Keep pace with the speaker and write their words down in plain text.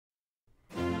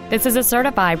This is a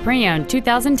certified pre-owned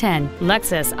 2010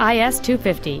 Lexus IS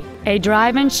 250, a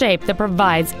drive and shape that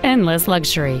provides endless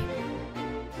luxury.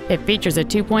 It features a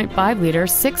 2.5-liter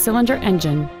six-cylinder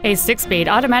engine, a 6-speed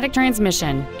automatic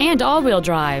transmission, and all-wheel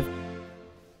drive.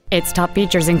 Its top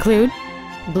features include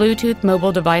Bluetooth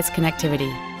mobile device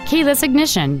connectivity, keyless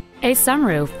ignition, a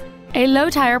sunroof, a low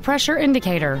tire pressure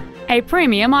indicator, a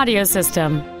premium audio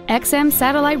system, XM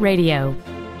satellite radio,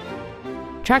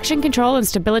 traction control and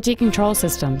stability control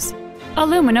systems,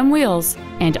 aluminum wheels,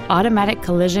 and automatic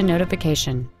collision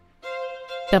notification.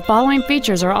 The following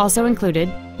features are also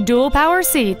included: dual power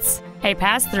seats, a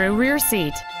pass-through rear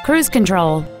seat, cruise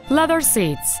control, leather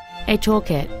seats, a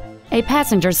toolkit, a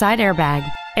passenger side airbag,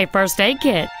 a first aid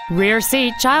kit, rear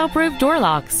seat child-proof door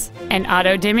locks, an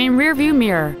auto-dimming rear-view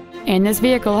mirror, and this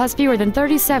vehicle has fewer than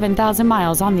 37,000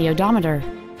 miles on the odometer.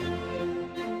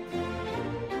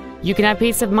 You can have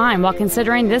peace of mind while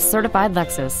considering this certified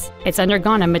Lexus. It's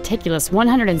undergone a meticulous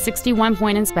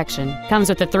 161-point inspection, comes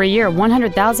with a 3-year,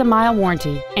 100,000-mile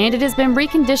warranty, and it has been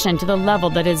reconditioned to the level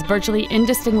that is virtually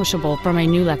indistinguishable from a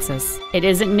new Lexus. It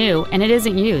isn't new and it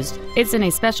isn't used. It's in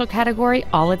a special category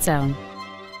all its own.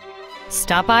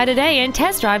 Stop by today and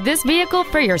test drive this vehicle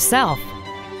for yourself.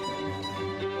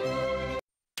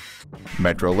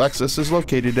 Metro Lexus is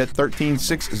located at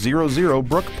 13600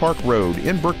 Brook Park Road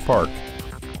in Brook Park.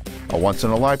 A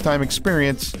once-in-a-lifetime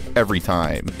experience every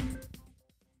time.